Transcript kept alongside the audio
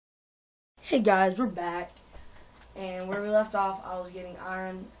Hey guys, we're back, and where we left off, I was getting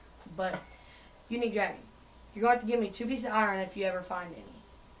iron, but you need dragon. You're going to have to give me 2 pieces of iron if you ever find any.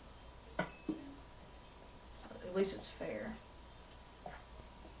 At least it's fair.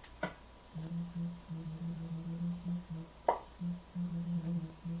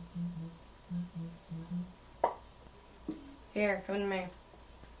 Here, come to me.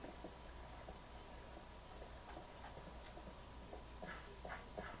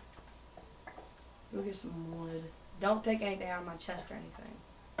 Go get some wood. Don't take anything out of my chest or anything.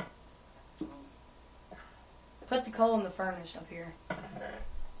 Put the coal in the furnace up here.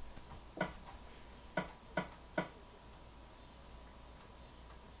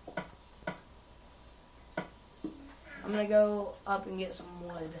 I'm gonna go up and get some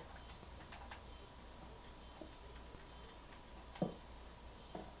wood.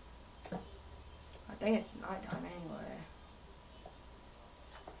 I think it's nighttime anyway.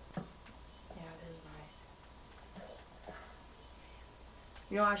 Yeah, it is night.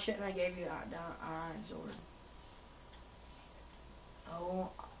 You know, I shouldn't have gave you an iron sword.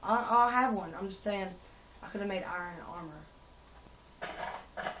 Oh, I'll have one. I'm just saying, I could have made iron armor.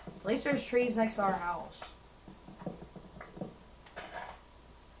 At least there's trees next to our house.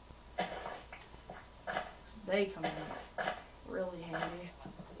 They come in really handy.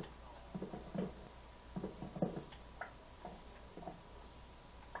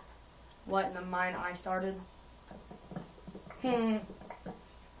 What, in the mine I started? No,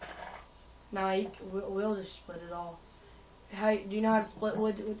 we'll just split it all. Do you know how to split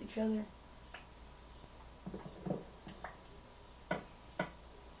wood with each other?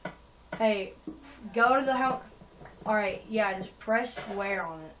 Hey, go to the house. Alright, yeah, just press square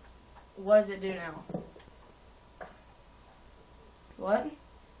on it. What does it do now? What?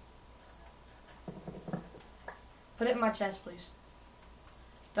 Put it in my chest, please.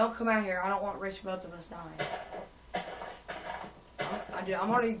 Don't come out here. I don't want to risk both of us dying.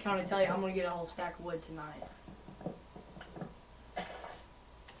 I'm already kind of tell you, I'm going to get a whole stack of wood tonight.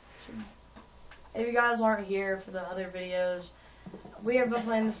 If you guys aren't here for the other videos, we have been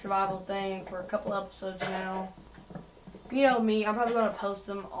playing the survival thing for a couple episodes now. You know me, I'm probably going to post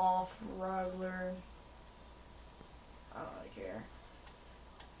them off regular. I don't really care.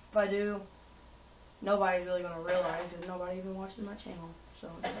 If I do, nobody's really going to realize because nobody even watches my channel, so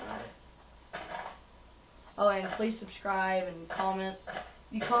it doesn't matter. Oh, and please subscribe and comment. If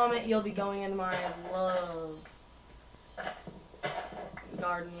you comment, you'll be going into my love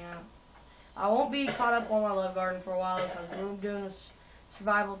garden, yeah. I won't be caught up on my love garden for a while because we're doing this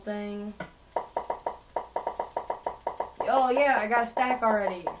survival thing. Oh yeah, I got a stack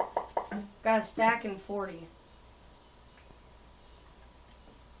already. Got a stack in 40.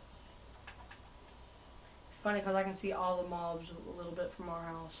 Funny because I can see all the mobs a little bit from our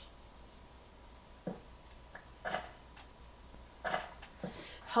house.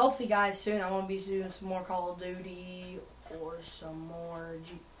 Hopefully, guys, soon I want to be doing some more Call of Duty or some more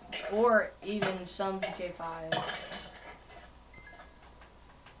or even some GTA 5.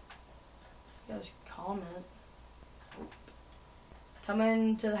 You guys comment. Come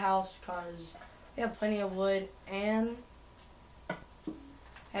into the house because we have plenty of wood and...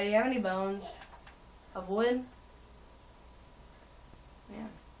 Hey, do you have any bones of wood? Man.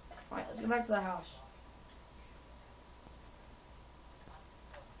 Alright, let's go back to the house.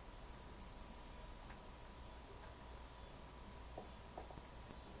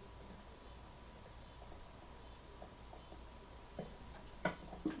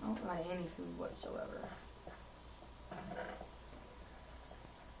 I don't got any food whatsoever.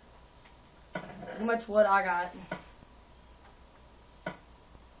 How much wood I got?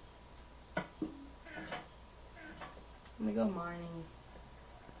 Let me go mining.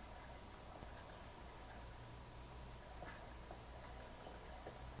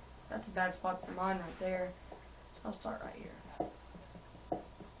 That's a bad spot to mine right there. So I'll start right here.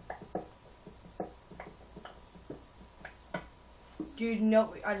 Dude,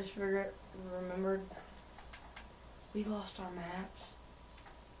 no, I just remembered. We lost our maps.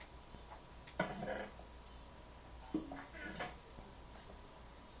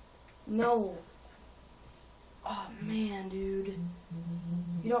 No. Oh man, dude.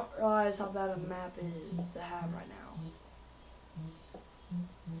 You don't realize how bad a map is to have right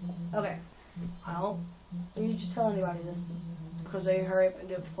now. Okay. I don't need to tell anybody this because they hurry up and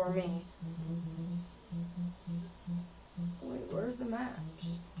do it before me. Wait, where's the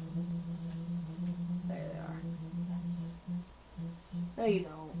maps? There they are. No, you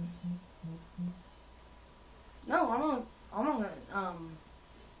don't. No, I'm on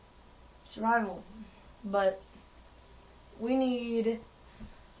survival. But we need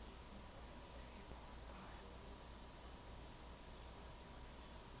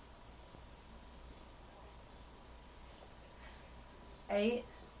 8.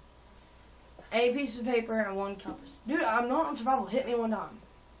 8 pieces of paper and 1 compass. Dude, I'm not on survival. Hit me one time.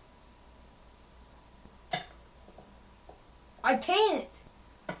 I can't.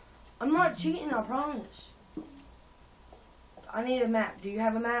 I'm not cheating, I promise. I need a map. Do you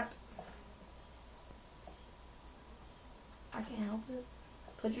have a map? I can't help it.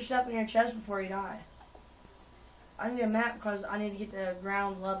 Put your stuff in your chest before you die. I need a map because I need to get to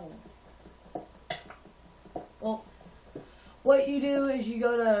ground level. Well, what you do is you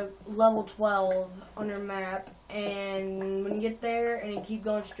go to level 12 on your map, and when you get there and you keep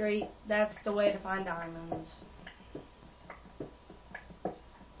going straight, that's the way to find diamonds.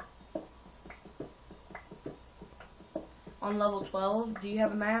 On level 12, do you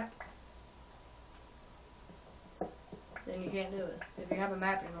have a map? Then you can't do it. If you have a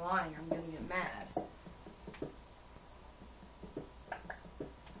map and you're lying, I'm gonna get mad.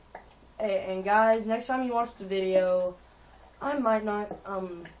 And guys, next time you watch the video, I might not,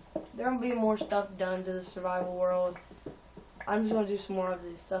 there will be more stuff done to the survival world. I'm just gonna do some more of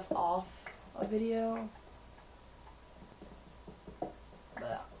this stuff off a video.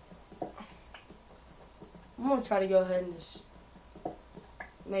 But I'm gonna try to go ahead and just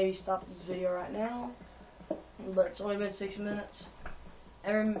maybe stop this video right now. But it's only been 6 minutes.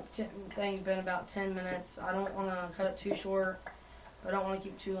 Everything's been about 10 minutes. I don't want to cut it too short. I don't want to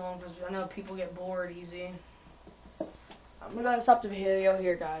keep it too long because I know people get bored easy. I'm going to stop the video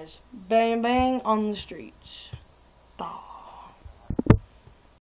here, guys. Bang, bang on the streets. Stop.